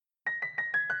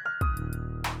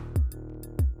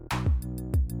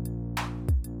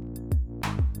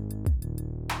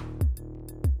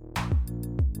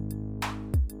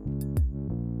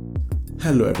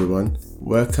Hello everyone,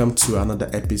 welcome to another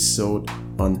episode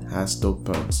on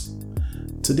Astropods.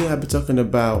 Today I'll be talking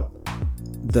about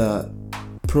the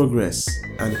progress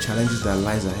and the challenges that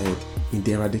lies ahead in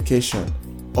the eradication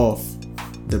of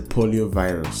the polio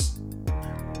virus.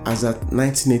 As at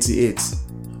 1988,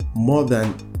 more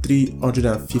than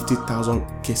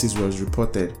 350,000 cases was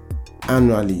reported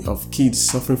annually of kids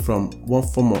suffering from one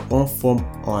form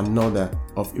or another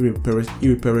of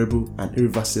irreparable and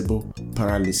irreversible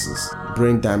paralysis,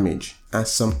 brain damage, and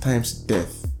sometimes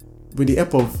death. With the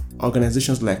help of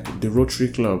organizations like the Rotary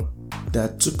Club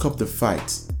that took up the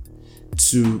fight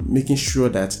to making sure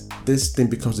that this thing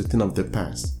becomes a thing of the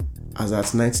past. As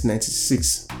at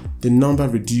 1996, the number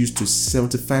reduced to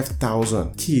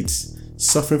 75,000 kids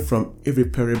suffering from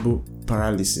irreparable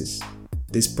paralysis.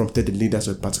 This prompted the leaders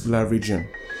of a particular region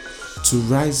to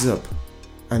rise up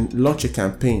and launch a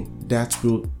campaign that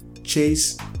will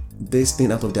chase this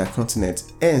thing out of their continent,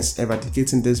 hence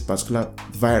eradicating this particular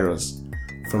virus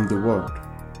from the world.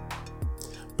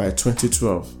 By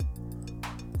 2012,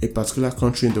 a particular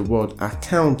country in the world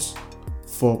accounts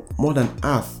for more than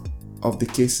half of the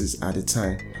cases at the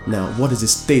time. Now, what is the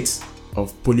state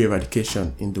of polio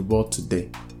eradication in the world today?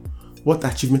 What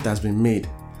achievement has been made?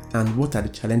 And what are the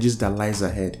challenges that lies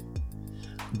ahead?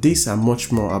 These and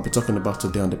much more I'll be talking about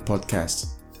today on the podcast.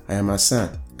 I am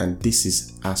Hassan and this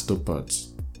is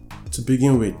Astropods. To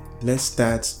begin with, let's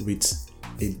start with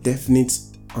a definite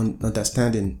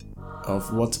understanding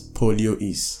of what polio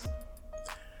is.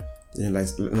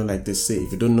 Like they say,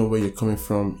 if you don't know where you're coming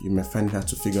from, you may find it hard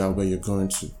to figure out where you're going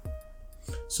to.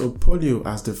 So polio,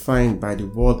 as defined by the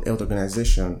World Health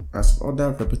Organization and some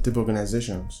other reputable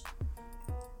organizations,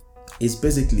 is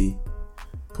basically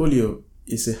polio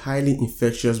is a highly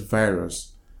infectious viral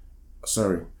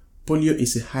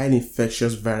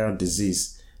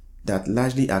disease that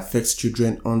largely affects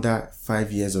children under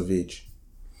 5 years of age.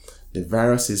 The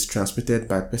virus is transmitted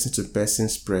by person-to-person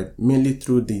spread mainly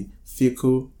through the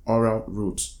fecal-oral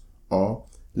route, or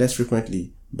less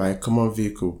frequently by a common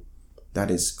vehicle,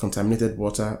 that is contaminated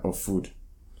water or food,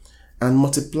 and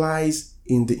multiplies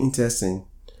in the intestine,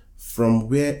 from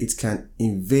where it can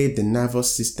invade the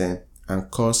nervous system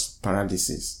and cause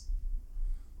paralysis.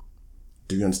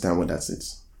 Do you understand what that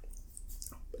is?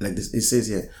 Like this, it says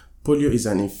here, polio is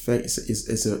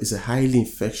a highly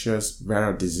infectious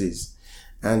viral disease,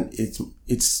 and it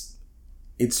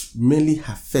mainly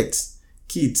affects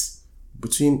kids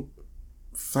between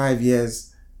 5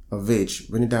 years of age,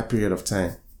 within that period of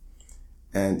time.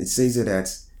 And it says here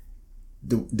that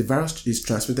the virus is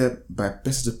transmitted by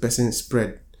person-to-person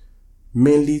spread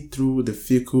mainly through the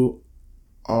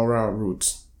fecal-oral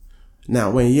route. Now,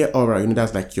 when you hear oral,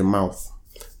 that's like your mouth.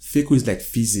 Fecal is like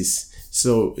feces.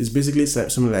 So it's basically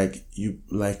something like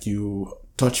you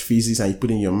touch feces and you put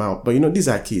it in your mouth. But these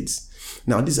are kids.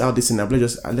 Now, this is how this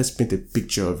is. Let's paint a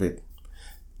picture of it.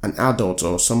 An adult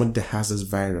or somebody that has this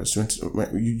virus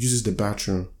uses the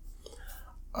bathroom,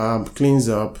 cleans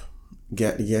up,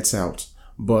 gets out,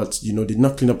 but did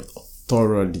not clean up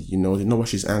thoroughly, did not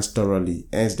wash his hands thoroughly.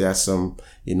 Hence, there are some,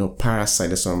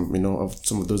 parasites, or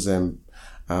some of those,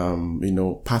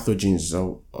 pathogens,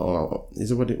 or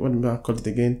is it what do I call it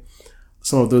again?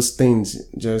 Some of those things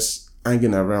just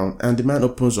hanging around. And the man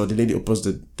opens, or the lady opens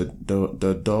the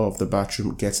door of the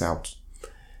bathroom, gets out.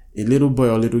 A little boy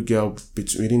or little girl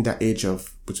within that age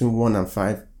of between 1 and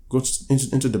 5 goes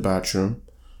into the bathroom,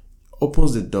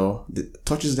 opens the door,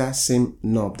 touches that same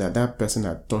knob that person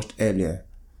had touched earlier,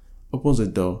 opens the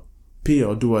door, pee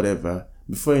or do whatever.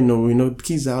 Before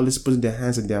kids are always putting their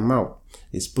hands in their mouth.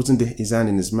 He's putting his hand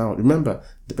in his mouth. Remember,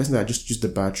 the person that just used the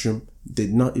bathroom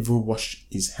did not even wash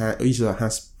his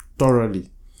hands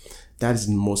thoroughly. That is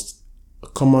the most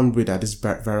common way that this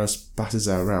virus passes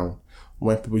around,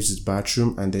 when people use the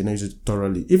bathroom and they don't use it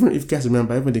thoroughly. Even if you guys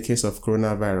remember, even the case of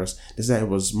coronavirus, they said it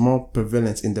was more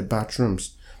prevalent in the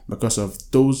bathrooms because of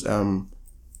those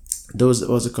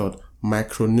what's it called,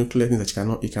 micronuclear things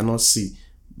that you cannot see,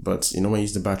 but when you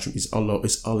use the bathroom,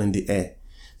 it's all in the air.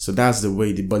 So that's the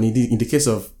way. But in the case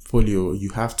of polio, you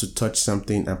have to touch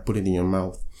something and put it in your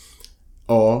mouth,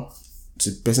 or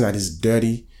to the person that is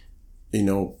dirty,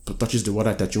 touches the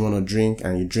water that you want to drink,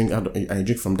 and you drink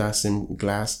from that same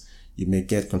glass, you may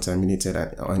get contaminated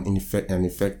and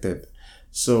infected.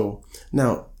 So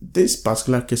now, this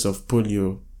particular case of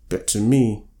polio, but to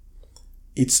me,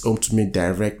 it's home to me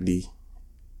directly,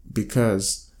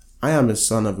 because I am a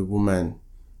son of a woman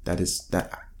that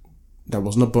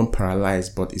was not born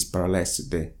paralyzed, but is paralyzed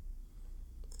today.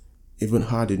 Even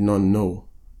her did not know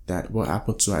that what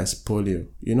happened to her is polio.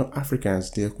 Africans,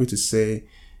 they're quick to say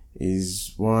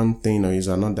is one thing or is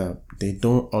another. They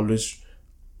don't always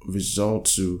resort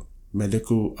to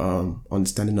medical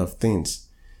understanding of things.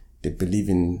 They believe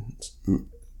in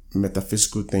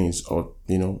metaphysical things, or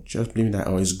just believing that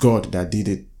it's God that did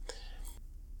it.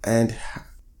 And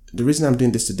the reason I'm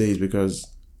doing this today is because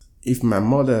if my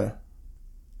mother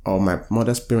or my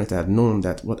mother's parents had known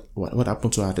that what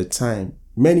happened to her at the time,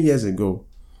 many years ago,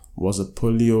 was a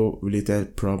polio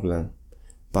related problem,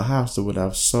 perhaps they would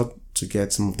have sought to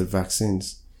get some of the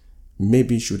vaccines.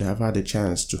 Maybe she would have had a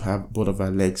chance to have both of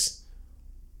her legs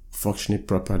functioning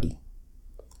properly.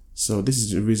 So this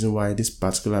is the reason why this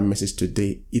particular message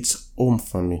today, it's home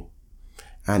for me.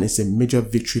 And it's a major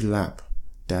victory lap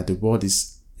that the world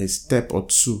is a step or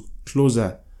two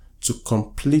closer to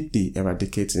completely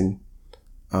eradicating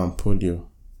polio.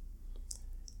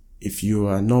 If you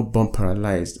are not born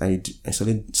paralyzed and you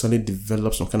suddenly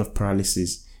develop some kind of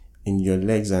paralysis in your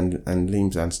legs and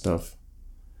limbs and stuff,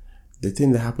 the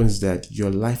thing that happens is that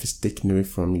your life is taken away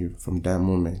from you from that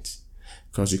moment,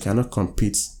 because you cannot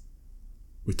compete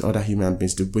with other human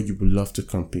beings the way you would love to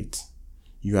compete.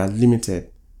 You are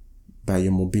limited by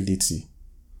your mobility.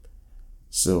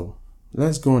 So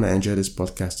let's go on and enjoy this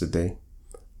podcast today,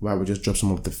 while we just drop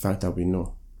some of the facts that we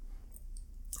know.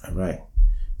 All right.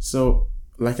 So,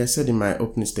 like I said in my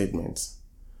opening statement,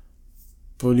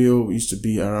 polio used to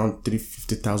be around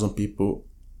 350,000 people,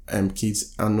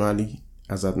 kids annually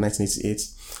as of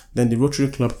 1988. Then the Rotary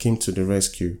Club came to the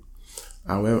rescue.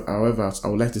 However, I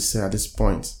would like to say at this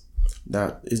point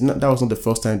that was not the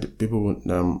first time that people would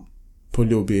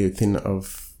polio would be a thing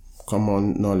of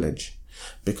common knowledge,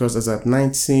 because as at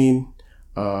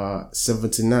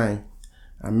 1979,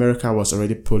 America was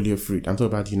already polio free. I'm talking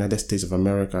about the United States of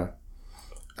America.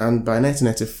 And by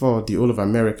 1994, the whole of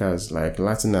Americas, like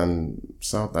Latin and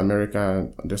South America,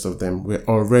 and the rest of them, were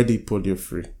already polio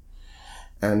free.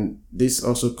 And this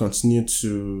also continued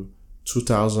to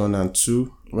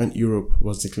 2002, when Europe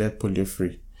was declared polio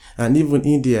free. And even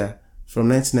India, from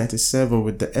 1997,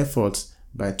 with the effort,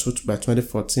 by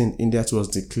 2014, India was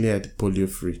declared polio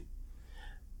free.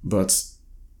 But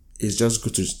it's just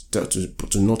good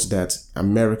to note that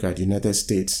America, the United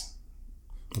States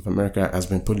of America, has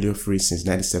been polio free since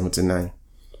 1979.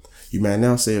 You might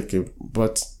now say, okay,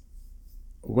 but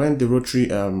when the Rotary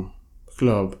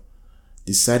Club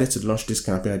decided to launch this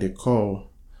campaign that they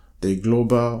call the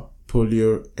Global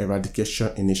Polio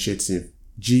Eradication Initiative,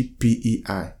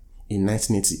 GPEI, in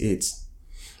 1988,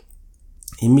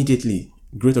 immediately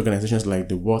great organizations like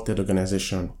the World Health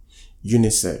Organization,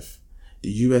 UNICEF, the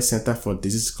U.S. Center for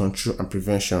Disease Control and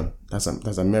Prevention, that's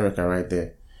America right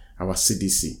there, our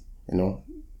CDC,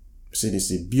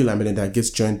 CDC, Bill and Melinda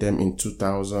Gates joined them in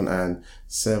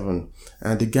 2007,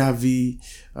 and the Gavi,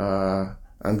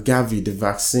 the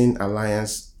Vaccine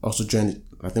Alliance, also joined.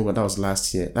 I think that was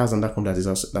last year. That was another company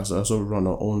that's also run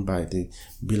or owned by the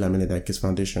Bill and Melinda Gates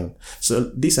Foundation.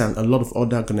 So these and a lot of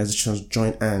other organizations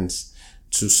join hands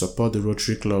to support the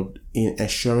Rotary Club in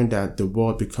ensuring that the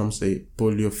world becomes a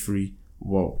polio-free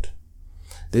world.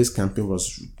 This campaign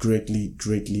was greatly,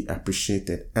 greatly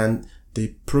appreciated, and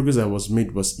the progress that was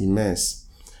made was immense.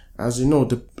 As you know, at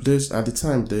the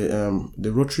time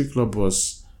the Rotary Club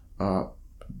was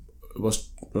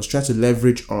trying to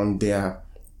leverage on their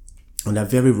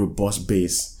very robust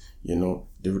base.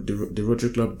 The Rotary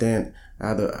Club then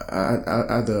had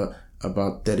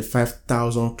about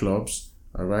 35,000 clubs.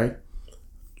 All right,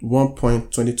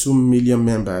 1.22 million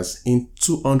members in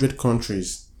 200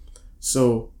 countries.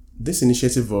 So this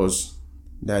initiative was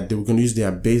that they were going to use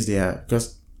their base there,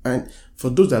 and for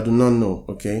those that do not know,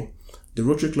 okay, the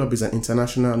Rotary Club is an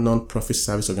international non-profit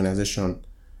service organization.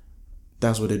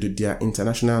 That's what they do. They are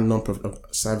international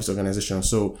non-profit service organization.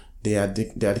 So they are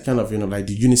the kind of, like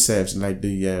the UNICEF, like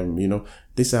the,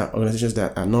 these are organizations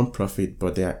that are non-profit,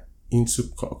 but they are into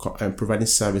providing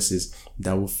services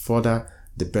that will further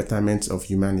the betterment of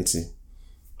humanity.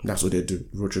 That's what they do.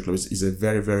 Rotary Club is a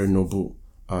very, very noble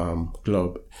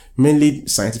club. Mainly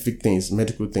scientific things,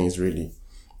 medical things, really.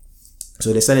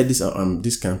 So they started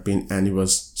this campaign, and it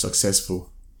was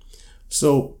successful.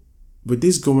 So with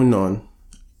this going on,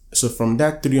 so from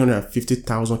that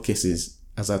 350,000 cases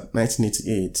as at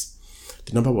 1988,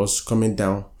 the number was coming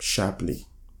down sharply.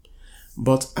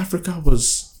 But Africa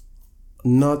was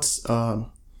not, I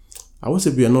won't say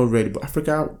we are not ready, but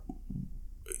Africa,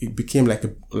 it became like a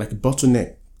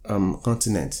bottleneck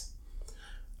continent.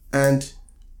 And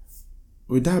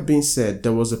with that being said,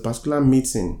 there was a particular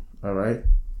meeting, all right,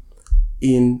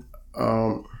 in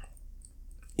what's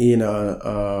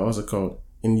it called?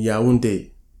 In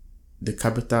Yaoundé, the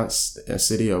capital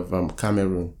city of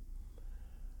Cameroon,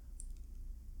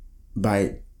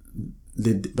 by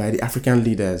the African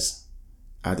leaders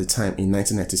at the time in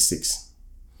 1996.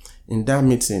 In that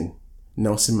meeting,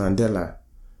 Nelson Mandela,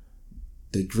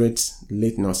 the great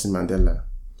late Nelson Mandela,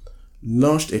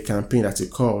 launched a campaign that he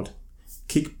called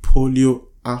Kick Polio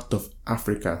Out of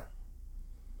Africa.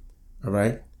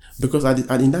 Alright? Because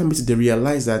in that meeting, they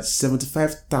realized that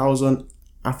 75,000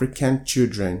 African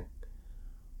children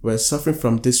were suffering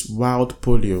from this wild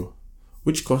polio,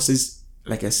 which causes,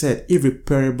 like I said,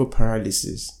 irreparable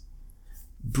paralysis,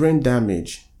 brain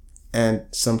damage, and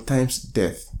sometimes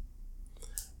death.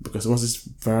 Because once this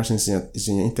virus is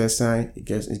in your intestine, it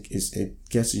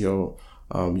gets your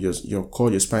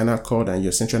cord, your spinal cord, and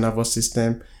your central nervous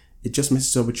system. It just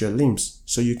messes up with your limbs,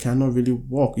 so you cannot really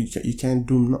walk. You can't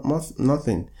do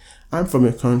nothing. I'm from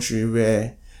a country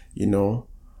where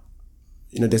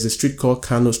there's a street called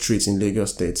Kano Street in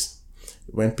Lagos State.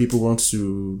 When people want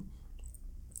to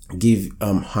give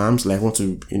harms, like want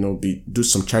to do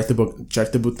some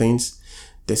charitable things,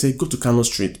 they say go to Kano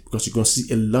Street because you're gonna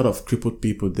see a lot of crippled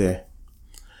people there.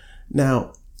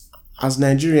 Now, as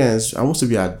Nigerians, I want to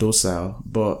be docile,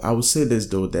 but I would say this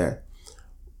though, that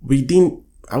we didn't.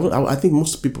 I think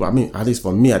most people, at least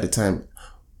for me at the time,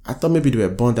 I thought maybe they were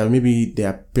born that maybe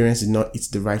their parents did not eat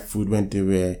the right food when they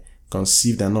were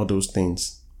conceived and all those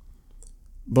things.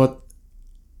 But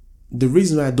the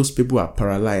reason why those people are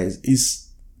paralyzed is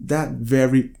that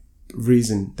very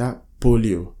reason, that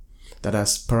polio that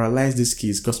has paralyzed these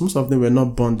kids, because most of them were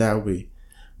not born that way.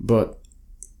 But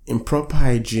improper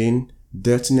hygiene,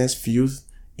 dirtiness, filth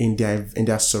in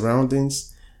their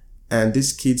surroundings, and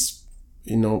these kids,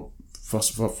 for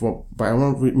by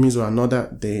one means or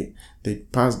another, they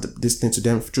pass this thing to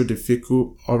them through the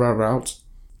fecal oral route.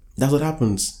 That's what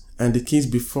happens. And the kids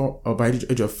before or by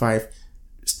the age of 5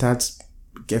 start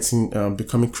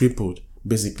becoming crippled,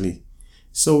 basically.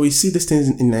 So we see these things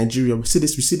in Nigeria. We see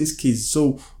these kids.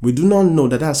 So we do not know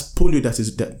that that's polio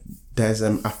that is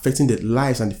affecting the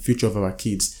lives and the future of our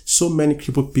kids. So many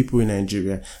crippled people in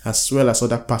Nigeria, as well as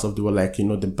other parts of the world, like the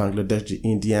Bangladesh, the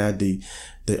India, the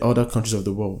other countries of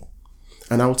the world.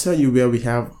 And I will tell you where we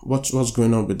have what's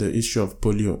going on with the issue of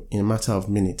polio in a matter of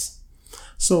minutes.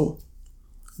 So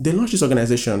they launched this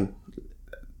organization,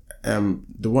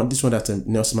 this one that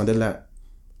Nelson Mandela,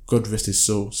 God rest his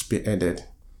soul, spearheaded,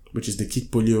 which is the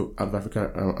Kick Polio Out of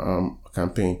Africa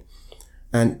campaign.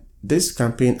 And this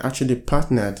campaign actually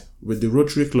partnered with the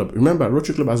Rotary Club. Remember,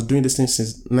 Rotary Club has been doing this thing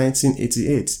since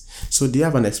 1988. So they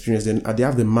have an experience, they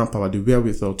have the manpower, the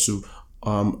wherewithal to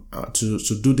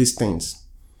do these things.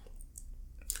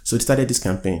 So they started this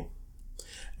campaign.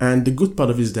 And the good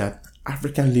part of it is that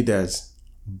African leaders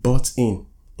bought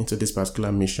into this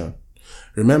particular mission.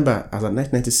 Remember, as of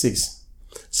 1996,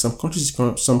 some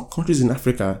countries in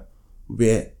Africa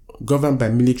were governed by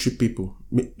military people.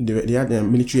 They had a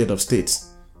military head of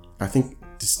states. I think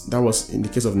that was in the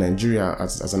case of Nigeria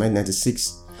as of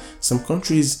 1996. Some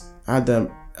countries had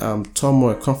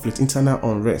turmoil, conflict, internal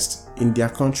unrest in their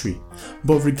country.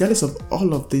 But regardless of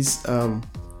all of these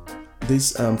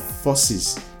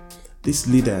forces, these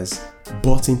leaders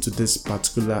bought into this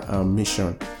particular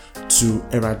mission to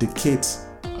eradicate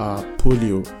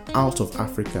polio out of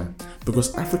Africa,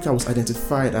 because Africa was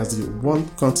identified as the one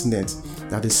continent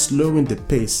that is slowing the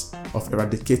pace of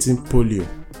eradicating polio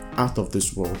out of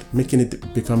this world, making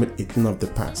it becoming a thing of the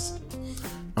past.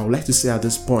 I would like to say at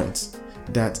this point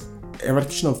that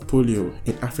eradication of polio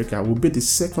in Africa will be the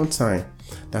second time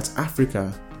that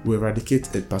Africa will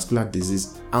eradicate a particular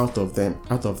disease out of their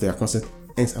constant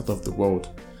ends out of the world.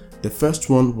 The first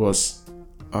one was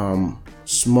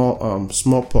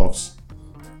smallpox,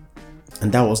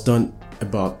 and that was done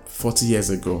about 40 years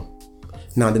ago.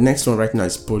 Now the next one right now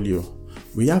is polio.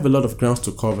 We have a lot of grounds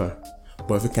to cover,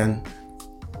 but if we can,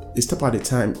 a step at a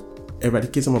time,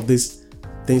 eradicate some of these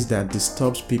things that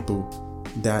disturbs people,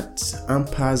 that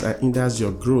hampers and hinders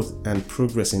your growth and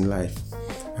progress in life,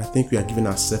 I think we are giving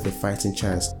ourselves a fighting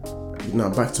chance. Now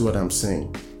back to what I'm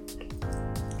saying.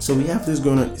 So we have this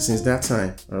going on since that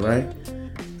time, all right?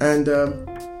 And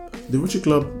the Rotary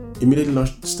Club immediately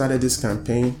started this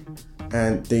campaign,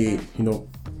 and they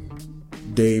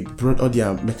brought all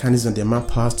their mechanisms and their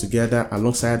manpowers together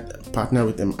alongside partner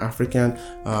with African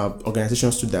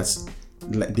organizations too.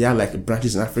 They are like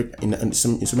branches in Africa in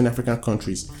so many African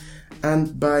countries.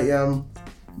 And by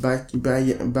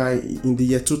in the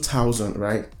year 2000,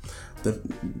 right?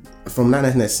 From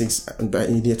 1996, in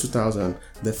the year 2000,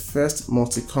 the first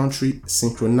multi-country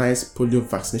synchronized polio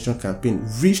vaccination campaign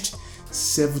reached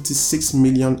 76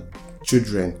 million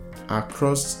children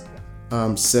across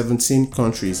 17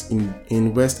 countries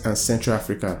in West and Central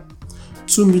Africa.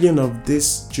 2 million of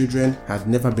these children had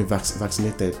never been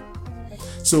vaccinated.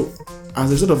 So, as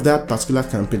a result of that particular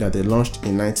campaign that they launched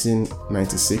in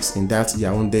 1996 in that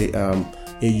Yaoundé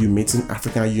AU meeting,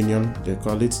 African Union, they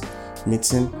call it,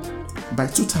 meeting. By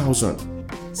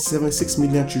 2000, 76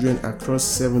 million children across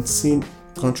 17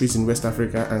 countries in West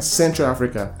Africa and Central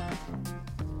Africa.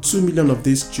 2 million of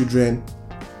these children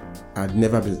had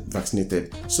never been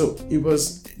vaccinated. So it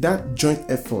was that joint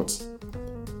effort.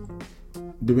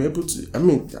 They were able to,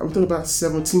 I'm talking about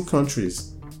 17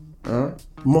 countries,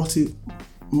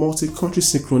 multi-country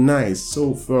synchronized.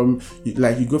 So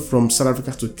you go from South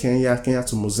Africa to Kenya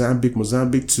to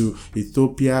Mozambique to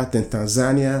Ethiopia, then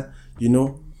Tanzania,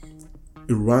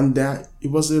 Rwanda. It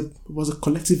was a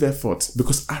collective effort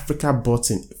because Africa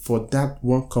bought in for that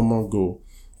one common goal.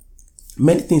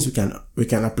 Many things we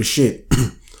can appreciate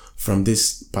from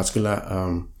this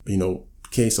particular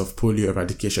case of polio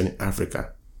eradication in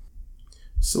Africa.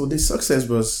 So the success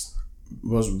was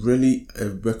really a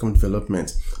welcome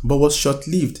development, but was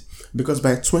short-lived because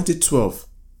by 2012,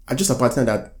 just about the time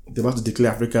that they were about to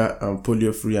declare Africa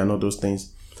polio free and all those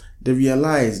things, they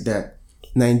realized that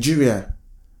Nigeria,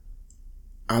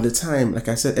 at the time, like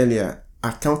I said earlier,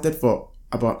 accounted for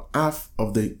about half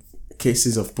of the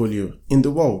cases of polio in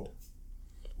the world.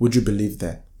 Would you believe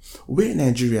that? Where in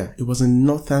Nigeria? It was in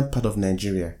northern part of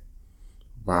Nigeria.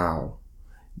 Wow.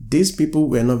 These people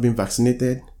were not being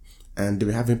vaccinated and they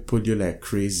were having polio like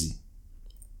crazy.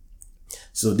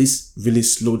 So this really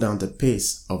slowed down the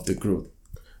pace of the growth.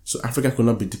 So Africa could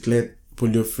not be declared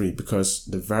polio free because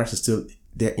the virus is still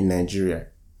there in Nigeria.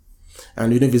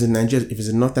 And if it's in Nigeria, if it's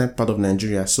in northern part of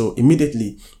Nigeria, so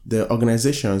immediately the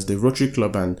organizations, the Rotary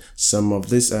Club and some of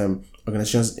these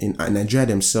organizations in Nigeria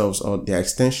themselves or their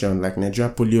extension, like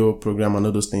Nigeria Polio Program and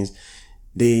all those things,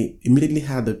 they immediately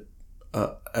had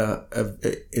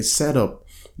a setup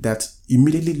that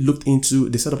immediately looked into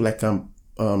the sort of like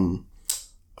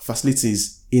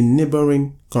facilities in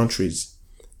neighboring countries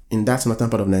in that northern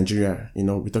part of Nigeria.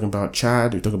 We're talking about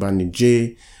Chad, we're talking about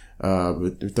Niger,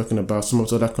 we're talking about some of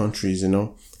the other countries,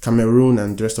 Cameroon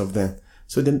and the rest of them.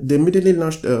 So they immediately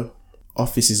launched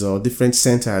offices or different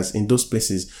centers in those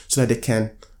places so that they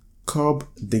can curb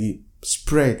the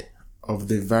spread of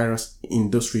the virus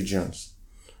in those regions.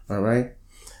 All right.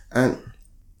 And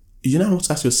you now want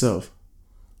to ask yourself,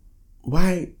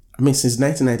 why? Since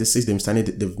 1996,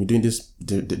 they've been doing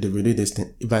this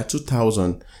thing. By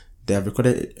 2000, they have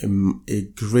recorded a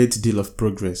great deal of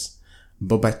progress.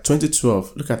 But by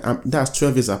 2012, look at that's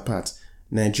 12 years apart.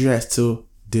 Nigeria is still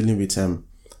dealing with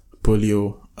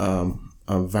polio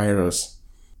virus.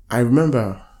 I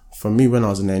remember for me when I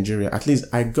was in Nigeria, at least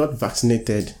I got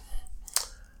vaccinated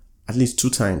at least 2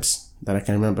 times that I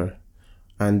can remember.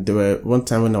 And there were one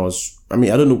time when I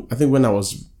don't know, I think when I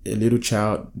was a little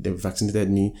child, they vaccinated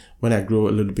me. When I grew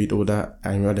a little bit older,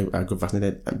 I remember I got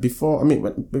vaccinated. And before,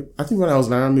 I think when I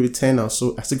was around maybe 10 or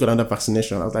so, I still got another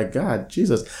vaccination. I was like, God,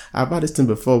 Jesus, I've had this thing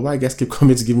before. Why you guys keep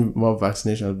coming to give me more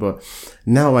vaccinations? But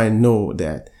now I know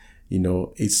that,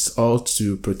 it's all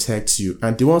to protect you.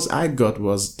 And the ones I got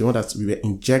was the one that we were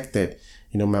injected.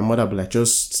 My mother would like,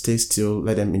 just stay still,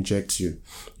 let them inject you,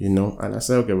 And I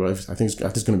said, okay, well, I think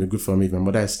it's going to be good for me. My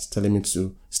mother is telling me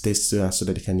to stay still so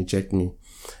that they can inject me.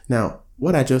 Now,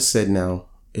 what I just said now,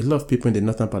 a lot of people in the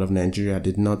northern part of Nigeria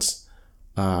did not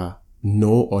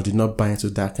know or did not buy into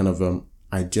that kind of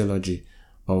ideology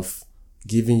of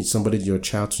giving somebody your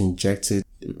child to inject it.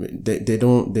 They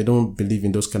don't believe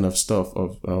in those kind of stuff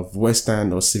of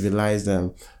Western or civilized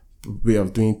way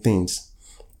of doing things.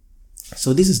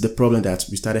 So this is the problem that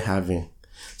we started having.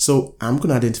 So I'm going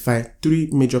to identify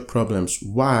 3 major problems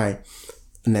why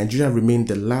Nigeria remained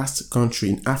the last country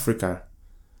in Africa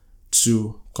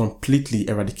to completely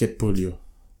eradicate polio.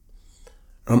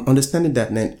 Understanding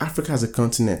that Africa as a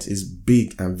continent is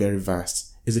big and very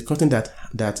vast. It's a continent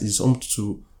that is home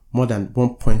to more than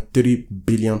 1.3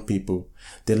 billion people.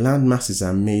 The land mass is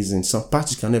amazing. Some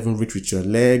parts you can even reach with your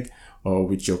leg or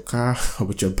with your car or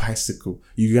with your bicycle.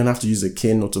 You're going to have to use a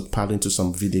cane or to paddle into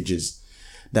some villages.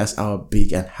 That's how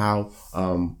big and how,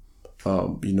 and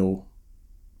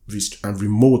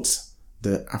remote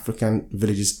the African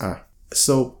villages are.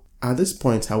 So at this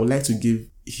point, I would like to give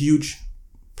huge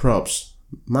props,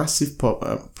 massive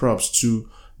props to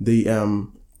the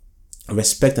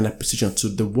respect and appreciation to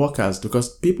the workers,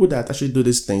 because people that actually do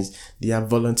these things, they are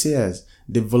volunteers.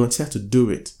 They volunteer to do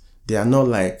it. They are not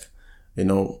like, they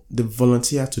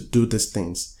volunteer to do these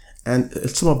things. And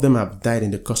some of them have died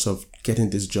in the course of getting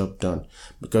this job done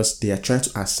because they are trying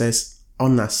to access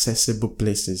inaccessible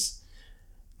places.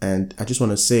 And I just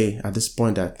want to say at this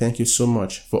point that thank you so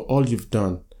much for all you've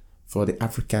done for the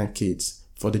African kids,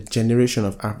 for the generation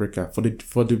of Africa, for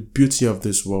the beauty of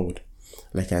this world.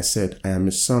 Like I said, I am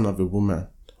a son of a woman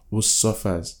who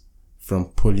suffers from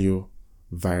polio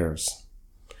virus.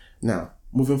 Now,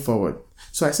 moving forward.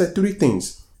 So I said 3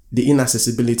 things. The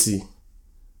inaccessibility,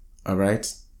 all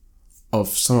right, of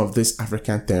some of these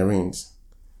African terrains.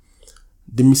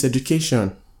 The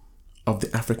miseducation of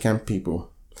the African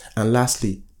people. And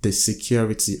lastly, the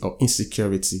security or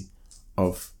insecurity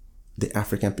of the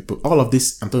African people. All of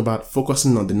this, I'm talking about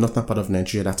focusing on the northern part of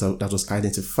Nigeria that was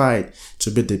identified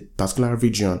to be the particular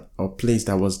region or place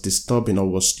that was disturbing or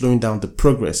was slowing down the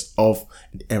progress of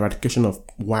the eradication of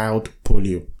wild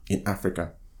polio in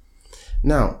Africa.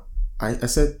 Now, I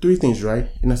said 3 things, right?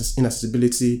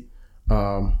 Inaccessibility,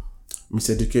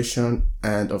 miseducation,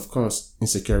 and of course,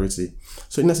 insecurity.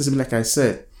 So inaccessibility, like I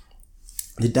said,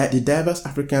 the diverse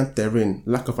African terrain,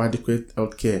 lack of adequate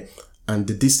healthcare, and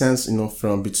the distance,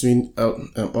 from between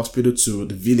hospital to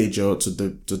the village or to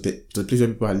the place where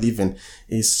people are living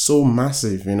is so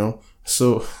massive,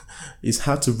 So it's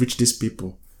hard to reach these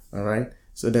people. All right.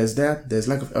 So there's that. There's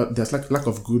lack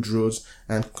of good roads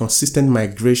and consistent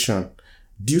migration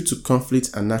due to conflict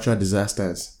and natural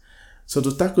disasters. So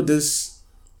to tackle this,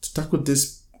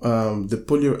 the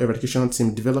polio eradication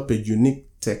team developed a unique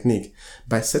technique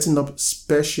by setting up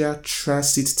special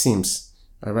transit teams,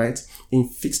 all right, in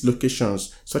fixed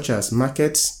locations such as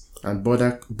markets and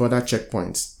border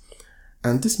checkpoints.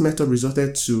 And this method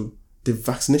resulted to the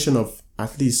vaccination of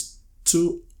at least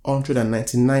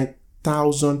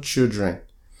 299,000 children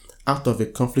out of a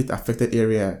conflict-affected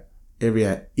area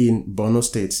in Borno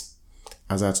State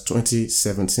as at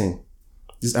 2017.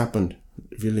 This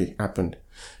really happened.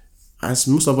 As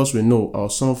most of us will know, or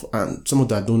some of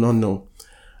that do not know,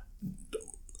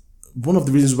 one of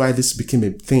the reasons why this became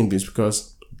a thing is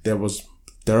because there was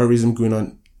terrorism going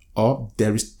on, or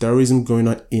there is terrorism going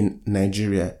on in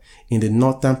Nigeria, in the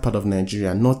northern part of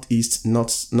Nigeria, northeast,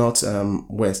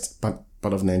 west part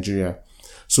of Nigeria.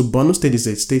 So Borno State is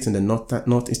a state in the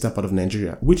northeastern part of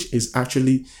Nigeria, which is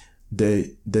actually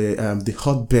the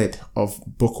hotbed of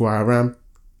Boko Haram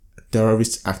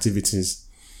terrorist activities.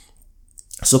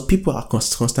 So people are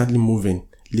constantly moving,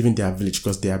 leaving their village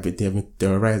because they have been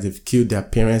terrorized. They've killed their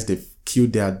parents, they've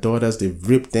killed their daughters, they've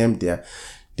raped them. They are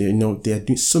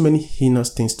doing so many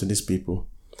heinous things to these people.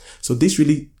 So this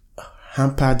really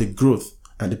hampered the growth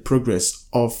and the progress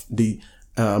of the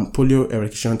polio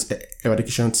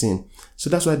eradication team. So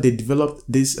that's why they developed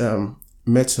this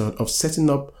method of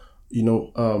setting up,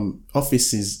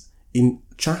 offices in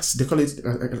they call it,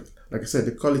 like I said,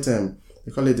 they call it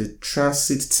the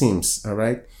transit teams, all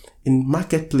right, in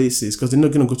marketplaces, because they're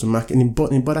not going to go to market, in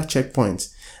border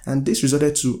checkpoints. And this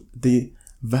resulted to the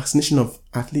vaccination of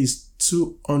at least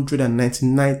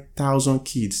 299,000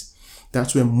 kids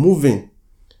that were moving,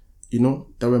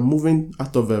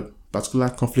 out of a particular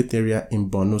conflict area in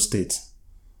Borno State.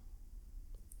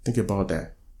 Think about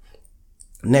that.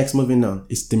 Next, moving on,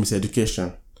 is the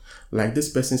miseducation. Like this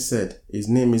person said, his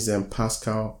name is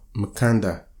Pascal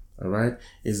Mukanda. All right,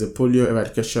 is the polio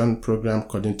eradication program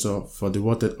coordinator for the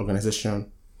World Health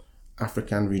Organization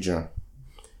African region.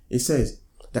 It says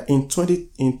that in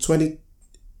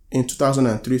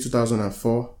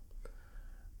 2003-2004,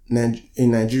 in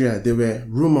Nigeria, there were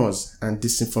rumors and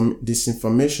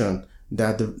disinformation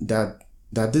that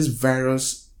this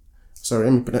virus. Sorry,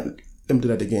 let me do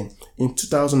that again. In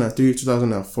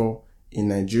 2003-2004, in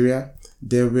Nigeria,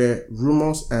 there were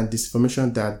rumors and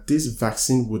disinformation that this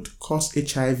vaccine would cause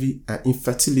HIV and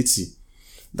infertility.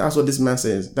 That's what this man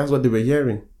says. That's what they were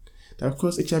hearing. That would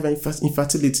cause HIV and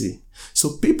infertility.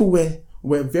 So people were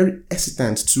very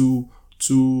hesitant to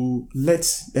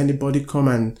let anybody come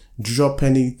and drop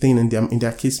anything in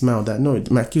their kid's mouth that no,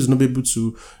 my kids will not be able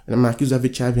to, my kids have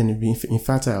HIV and be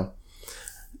infertile.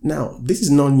 Now, this is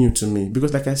not new to me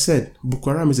because, like I said, Boko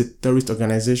Haram is a terrorist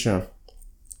organization.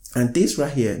 And this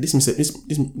right here, this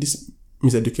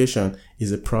miseducation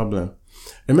is a problem.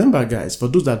 Remember, guys, for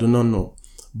those that do not know,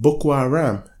 Boko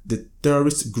Haram, the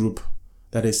terrorist group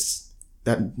that is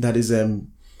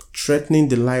threatening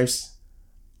the lives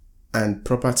and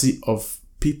property of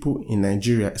people in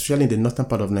Nigeria, especially in the northern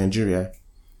part of Nigeria.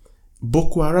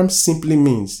 Boko Haram simply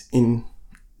means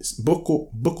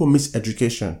Boko means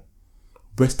education,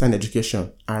 Western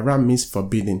education. Haram means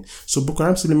forbidden. So Boko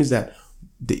Haram simply means that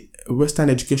the Western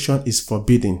education is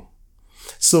forbidden.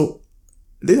 So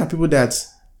these are people that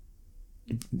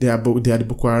they are the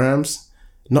Boko Harams.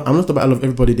 No, I'm not talking about all of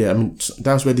everybody there. I mean,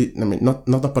 that's where not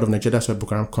that part of Nigeria. That's where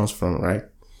Boko Haram comes from, right?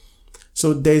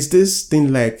 So there's this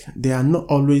thing like they are not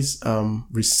always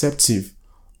receptive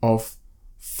of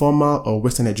formal or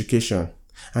Western education,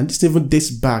 and this even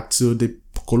dates back to the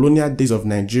colonial days of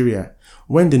Nigeria,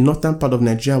 when the northern part of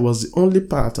Nigeria was the only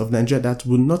part of Nigeria that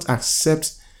would not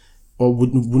accept or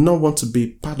would not want to be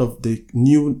part of the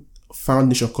new found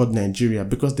nation called Nigeria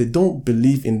because they don't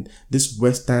believe in this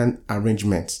Western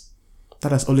arrangement.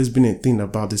 That has always been a thing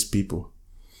about these people.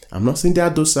 I'm not saying they are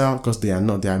docile because they are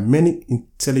not. There are many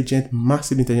intelligent,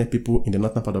 massively intelligent people in the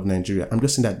northern part of Nigeria. I'm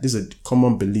just saying that this is a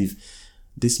common belief,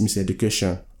 this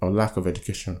miseducation or lack of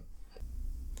education.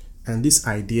 And this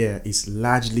idea is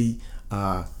largely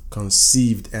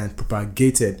conceived and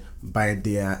propagated by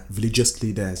their religious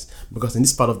leaders, because in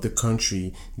this part of the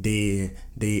country they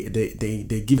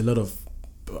give a lot of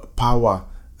power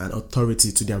and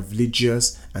authority to their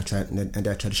religious and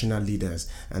their traditional leaders.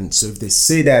 And so if they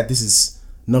say that this is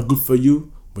not good for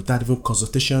you without even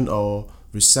consultation or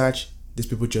research, these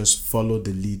people just follow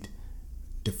the lead.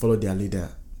 They follow their leader.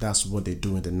 That's what they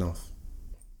do in the north.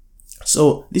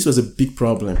 So this was a big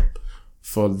problem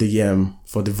for the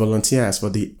volunteers, for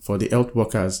the health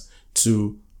workers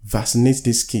to vaccinate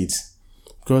these kids,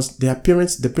 because their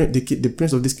parents, the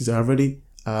parents of these kids are already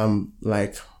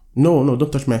like, no,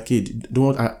 don't touch my kid. I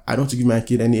don't want to give my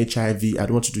kid any HIV. I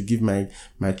don't want you to give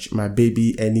my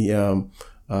baby any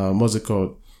what's it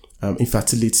called,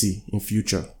 infertility in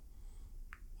future.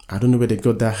 I don't know where they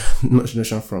got that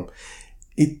notion from.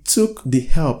 It took the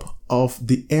help of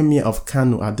the Emir of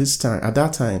Kano at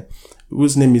that time,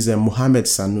 whose name is Muhammad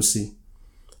Sanusi,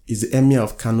 is the Emir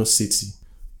of Kano City,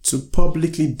 to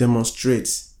publicly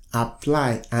demonstrate,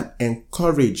 apply, and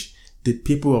encourage the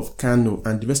people of Kano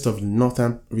and the rest of the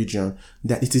northern region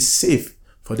that it is safe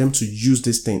for them to use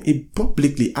this thing. He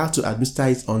publicly had to administer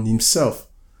it on himself.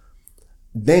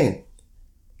 Then,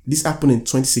 this happened in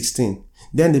 2016.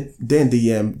 Then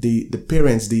the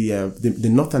parents, the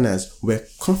northerners were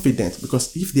confident,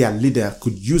 because if their leader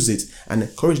could use it and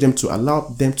encourage them to allow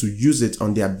them to use it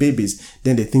on their babies,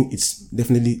 then they think it's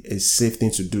definitely a safe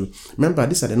thing to do. Remember,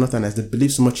 these are the northerners. They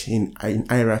believe so much in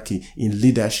hierarchy, in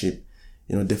leadership.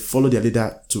 They follow their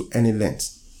leader to any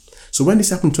length. So when this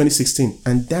happened in 2016,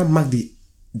 and that marked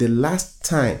the last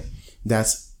time that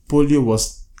the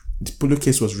polio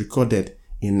case was recorded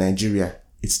in Nigeria,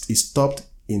 it stopped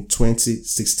in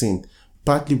 2016,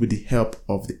 partly with the help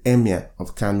of the Emir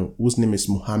of Kano, whose name is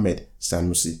Muhammad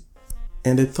Sanusi.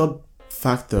 And the third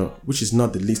factor, which is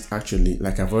not the least actually,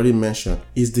 like I've already mentioned,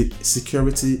 is the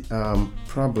security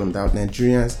problem that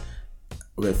Nigerians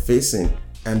were facing.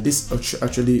 And this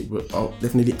actually will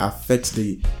definitely affect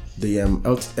the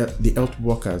health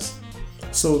workers.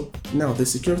 So now the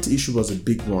security issue was a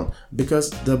big one, because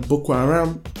the Boko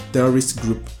Haram terrorist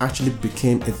group actually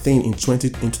became a thing in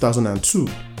 2002.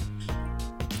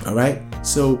 All right.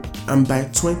 So and by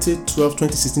 2012,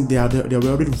 2016, they were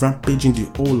already rampaging the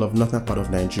whole of northern part of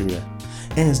Nigeria.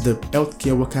 Hence, the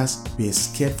healthcare workers were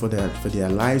scared for their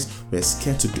lives. Were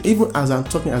scared to do. Even as I'm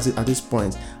talking at this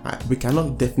point, we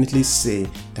cannot definitely say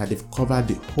that they've covered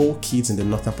the whole kids in the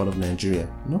northern part of Nigeria.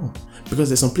 No, because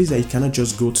there's some places that you cannot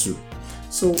just go to.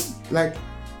 So, like,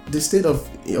 the state of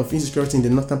insecurity in the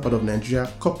northern part of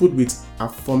Nigeria, coupled with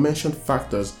aforementioned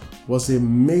factors, was a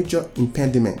major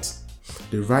impediment.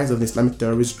 The rise of the Islamic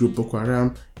terrorist group Boko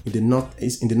Haram in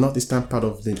the northeastern part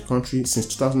of the country since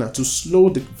 2002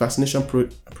 slowed the vaccination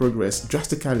progress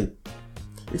drastically.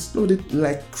 It slowed it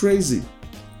like crazy.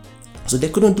 So they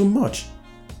couldn't do much,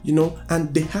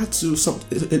 and they had to,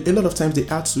 a lot of times they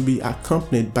had to be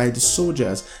accompanied by the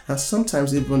soldiers, and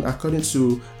sometimes even according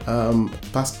to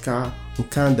Pascal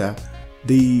Nkanda,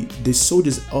 the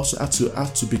soldiers also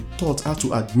had to be taught how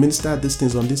to administer these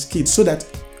things on these kids, so that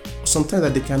sometimes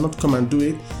that they cannot come and do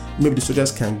it, maybe the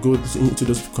soldiers can go into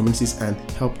those communities and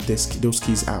help those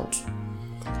kids out.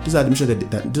 These are the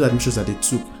measures that they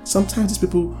took. Sometimes these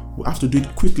people will have to do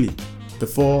it quickly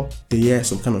before they hear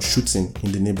some kind of shooting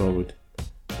in the neighborhood.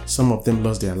 Some of them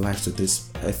lost their lives to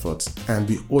this effort, and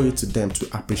we owe it to them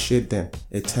to appreciate them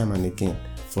a time and again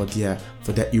for their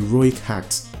heroic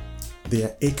acts.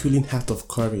 Their Herculean act of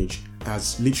courage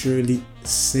has literally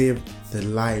saved the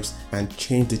lives and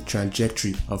changed the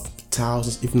trajectory of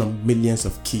thousands, if not millions,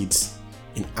 of kids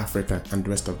in Africa and the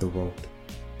rest of the world.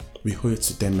 We owe it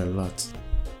to them a lot.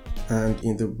 And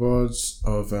in the words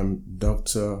of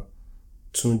Dr.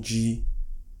 Tunji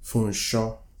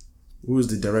Funshaw, who is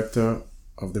the director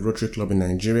of the Rotary Club in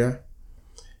Nigeria,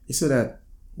 he said that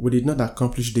we did not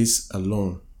accomplish this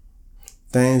alone.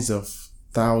 Tens of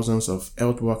thousands of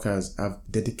health workers have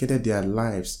dedicated their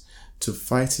lives to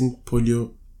fighting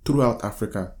polio throughout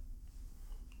Africa.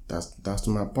 That's to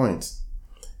my point.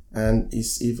 And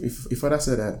if further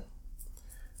said that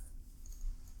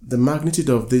the magnitude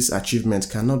of this achievement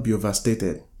cannot be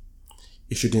overstated.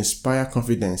 It should inspire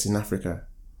confidence in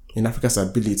Africa's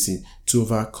ability to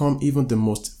overcome even the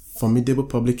most formidable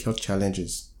public health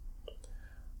challenges.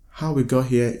 How we got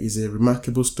here is a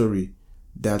remarkable story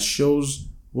that shows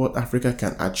what Africa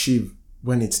can achieve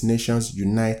when its nations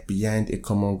unite behind a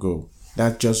common goal.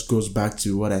 That just goes back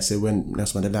to what I said when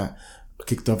Nelson Mandela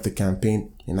kicked off the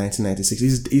campaign in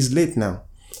 1996. It's late now,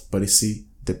 but you see,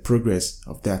 the progress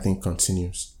of that thing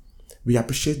continues. We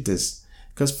appreciate this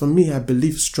because for me, I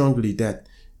believe strongly that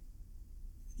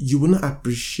you will not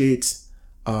appreciate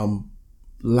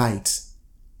light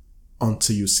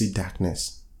until you see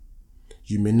darkness.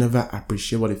 You may never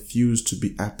appreciate what it feels to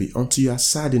be happy until you are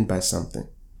saddened by something.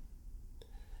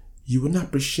 You will not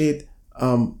appreciate,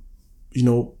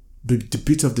 the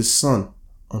beat of the sun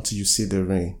until you see the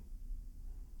rain.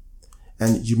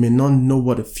 And you may not know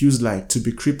what it feels like to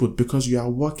be crippled because you are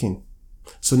walking.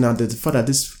 So now the fact that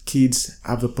these kids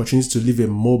have the opportunity to live a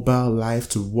mobile life,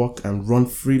 to walk and run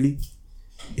freely,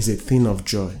 is a thing of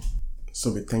joy.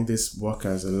 So we thank these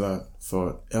workers a lot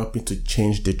for helping to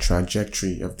change the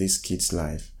trajectory of these kids'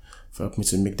 life, for helping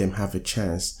to make them have a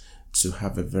chance to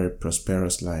have a very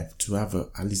prosperous life, to have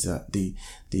at least the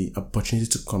opportunity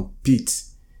to compete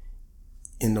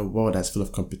in a world that's full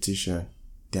of competition.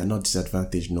 They are not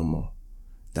disadvantaged no more.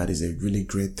 That is a really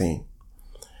great thing.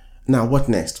 Now, what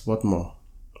next? What more?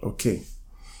 Okay.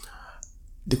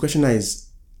 The question now is,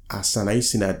 Hassan, are you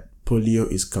saying that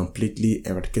polio is completely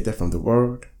eradicated from the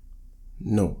world?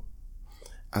 No.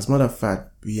 As a matter of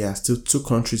fact, we are still 2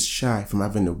 countries shy from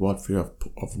having a world free of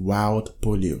wild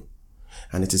polio.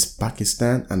 And it is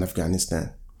Pakistan and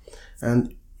Afghanistan.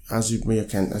 And as you may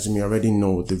already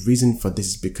know, the reason for this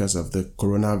is because of the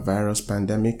coronavirus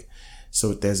pandemic.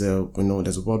 So there's a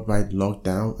worldwide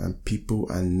lockdown and people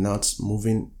are not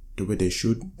moving the way they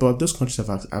should. But those countries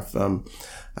have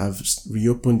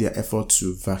reopened their effort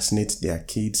to vaccinate their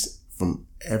kids from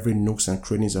every nooks and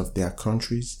crannies of their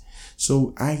countries.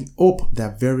 So I hope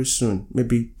that very soon,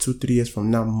 maybe 2-3 years from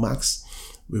now max,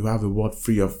 we will have a world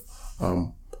free of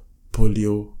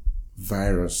polio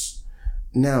virus.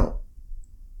 Now,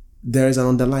 there is an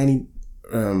underlying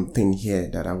thing here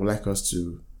that I would like us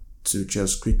to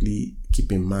just quickly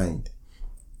keep in mind.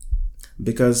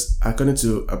 Because according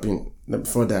to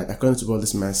what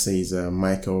this man says,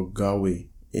 Michael Galway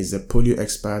is a polio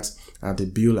expert at the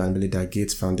Bill and Melinda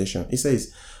Gates Foundation. He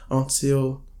says,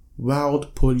 until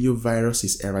wild polio virus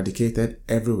is eradicated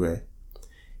everywhere,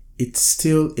 it's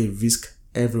still a risk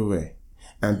everywhere.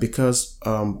 And because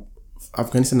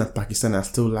Afghanistan and Pakistan are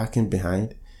still lagging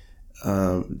behind,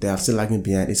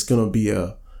 it's going to be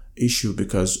a issue,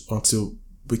 because until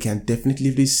we can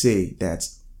definitively say that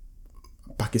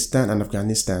Pakistan and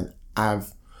Afghanistan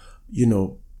have,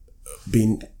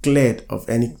 been cleared of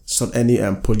any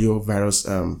polio virus,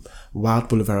 wild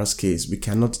polio virus case, we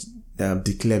cannot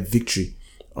declare victory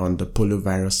on the polio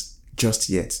virus just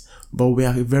yet. But we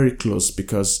are very close,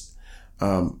 because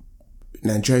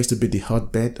Nigeria used to be the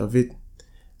hotbed of it,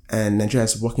 and Nigeria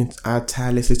is working hard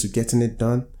tirelessly to getting it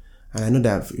done. And I know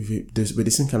that with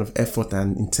the same kind of effort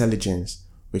and intelligence,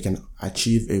 we can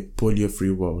achieve a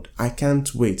polio-free world. I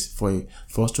can't wait for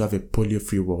us to have a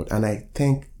polio-free world, and I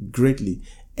thank greatly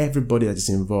everybody that is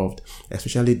involved,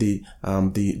 especially the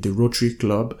Rotary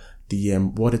Club, the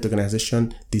World Health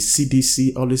Organization, the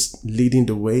CDC, always leading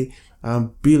the way,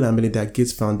 Bill and Melinda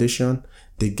Gates Foundation,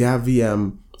 the Gavi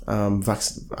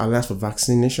Alliance for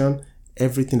Vaccination.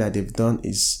 Everything that they've done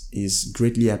is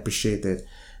greatly appreciated.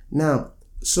 Now,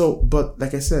 but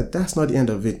like I said, that's not the end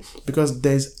of it, because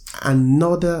there's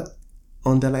another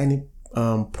underlying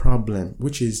problem,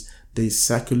 which is the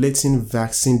circulating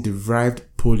vaccine-derived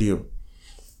polio.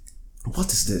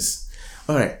 What is this?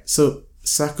 All right, so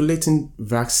circulating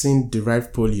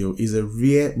vaccine-derived polio is a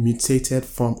rare mutated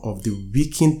form of the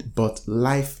weakened but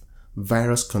live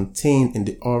virus contained in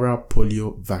the oral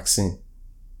polio vaccine.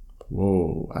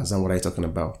 Whoa, Azam, what are you talking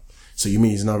about? So you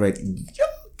mean it's not ready?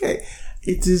 Okay,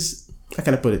 it is. How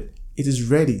can I put it? It is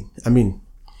ready. I mean,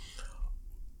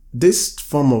 this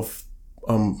form of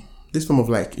is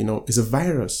a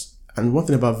virus. And one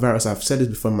thing about virus, I've said this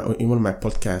before in one of my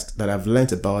podcasts, that I've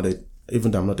learned about it,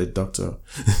 even though I'm not a doctor,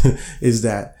 is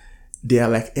that they are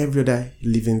like every other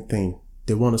living thing.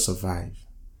 They want to survive.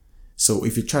 So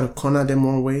if you try to corner them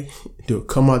one way, they'll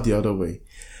come out the other way.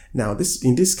 Now,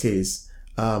 in this case,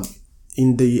 it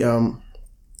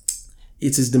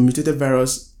is the mutated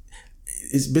virus.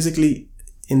 It's basically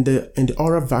in the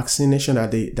oral vaccination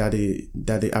that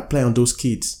they apply on those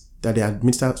kids, that they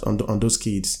administer on those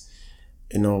kids.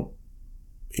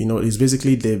 It's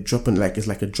basically they're dropping it's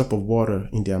like a drop of water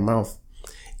in their mouth.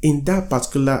 In that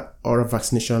particular oral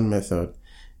vaccination method,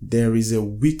 there is a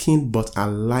weakened but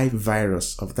alive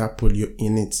virus of that polio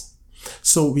in it.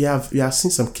 So we have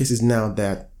seen some cases now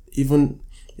that even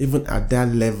at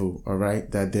that level, all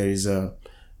right, that there's a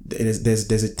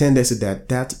tendency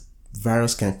that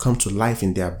virus can come to life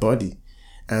in their body.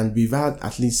 And we've had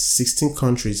at least 16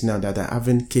 countries now that are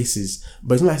having cases,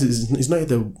 but it's not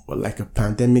yet like a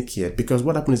pandemic yet, because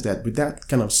what happens is that with that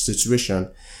kind of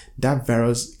situation, that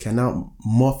virus can now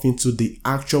morph into the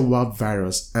actual wild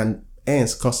virus and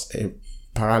hence cause a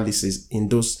paralysis in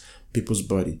those people's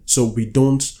body. So you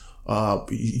don't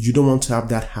want to have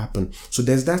that happen. So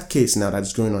there's that case now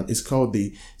that's going on. It's called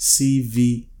the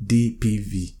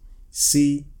cVDPV.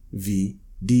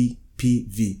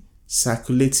 cVDPV.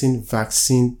 Circulating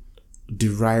vaccine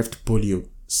derived polio.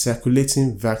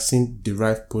 Circulating vaccine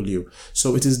derived polio.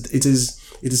 So it is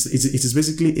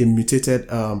basically a mutated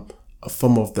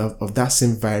form of that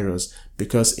same virus,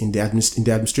 because in the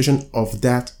administration of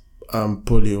that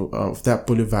polio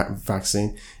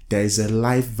vaccine, there is a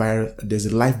live virus, there's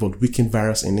a live but weakened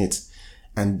virus in it,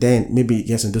 and then maybe it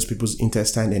gets in those people's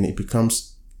intestine and it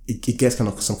gets kind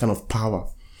of some kind of power.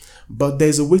 But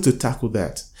there's a way to tackle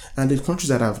that, and the countries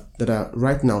that are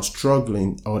right now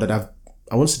struggling, or that have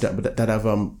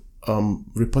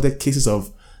reported cases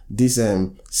of this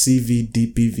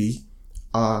cVDPV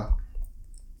are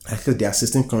actually the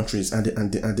assisting countries, and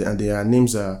their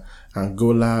names are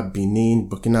Angola, Benin,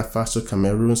 Burkina Faso,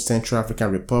 Cameroon, Central African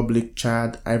Republic,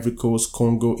 Chad, Ivory Coast,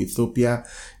 Congo, Ethiopia,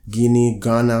 Guinea,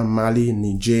 Ghana, Mali,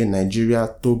 Niger,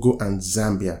 Nigeria, Togo, and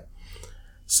Zambia.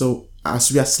 So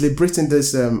as we are celebrating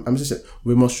this,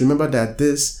 we must remember that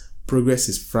this progress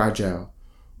is fragile.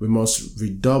 We must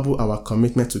redouble our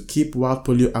commitment to keep wild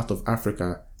polio out of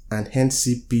Africa, and hence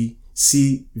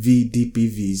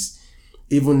cVDPVs.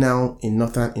 Even now in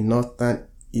northeastern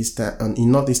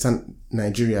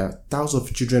Nigeria, thousands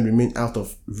of children remain out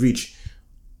of reach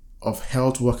of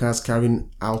health workers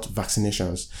carrying out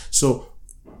vaccinations. So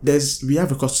we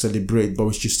have a cause to celebrate, but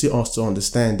we should still also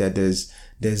understand that there's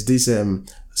this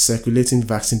circulating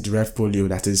vaccine derived polio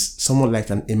that is somewhat like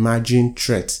an emerging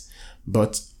threat.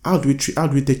 But how do we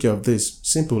take care of this?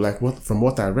 Simple, from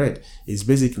what I read, is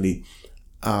basically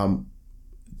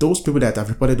those people that have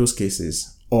reported those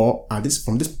cases, or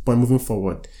from this point moving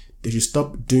forward, they should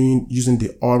stop using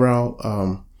the oral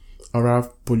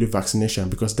polio vaccination,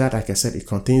 because that, like I said, it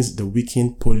contains the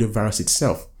weakened polio virus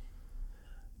itself.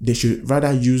 They should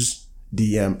rather use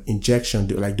the injection,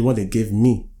 like the one they gave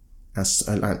me, and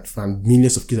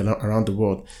millions of kids around the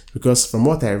world. Because from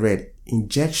what I read,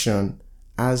 injection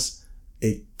has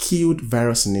a killed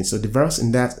virus in it. So the virus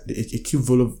in that, a killed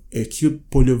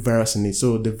polio virus in it.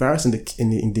 So the virus in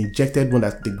the injected one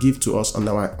that they give to us on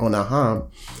our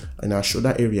arm, in our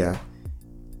shoulder area,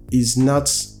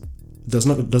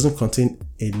 doesn't contain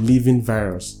a living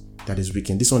virus that is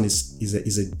weakened. This one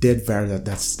is a dead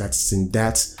virus that's in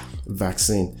that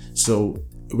vaccine. So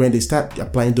when they start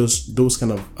applying those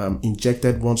kind of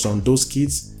injected ones on those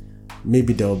kids,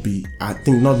 maybe there will be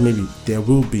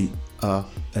a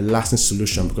lasting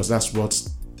solution, because that's what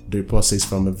the report says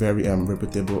from a very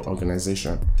reputable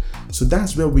organization. So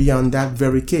that's where we are on that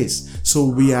very case. So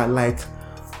we are like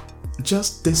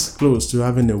just this close to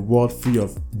having a world free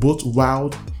of both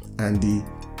wild and the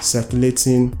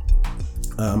circulating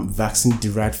vaccine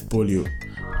derived polio.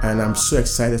 And I'm so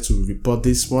excited to report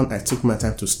this one. I took my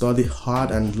time to study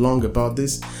hard and long about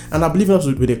this, and I believe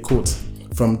it with a quote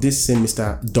from this same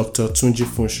Mr. Dr. Tunji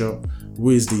Funsho, who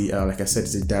is like I said,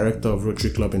 is the director of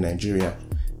Rotary Club in Nigeria.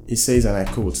 He says, and I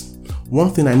quote,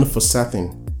 "One thing I know for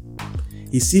certain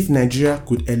is if Nigeria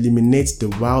could eliminate the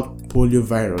wild polio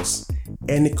virus,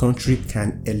 any country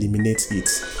can eliminate it."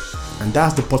 And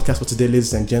that's the podcast for today,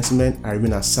 ladies and gentlemen. I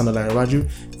remain as Sanola Raju.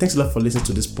 Thanks a lot for listening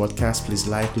to this podcast. Please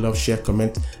like, love, share,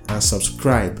 comment, and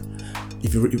subscribe.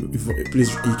 If you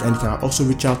can also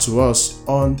reach out to us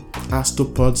on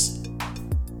Astropods.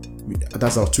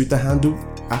 That's our Twitter handle.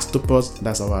 Astropods,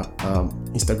 that's our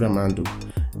Instagram handle.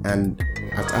 And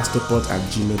at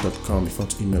astropod@gmail.com if you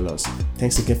want to email us.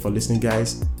 Thanks again for listening,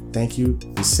 guys. Thank you.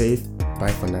 Be safe.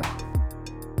 Bye for now.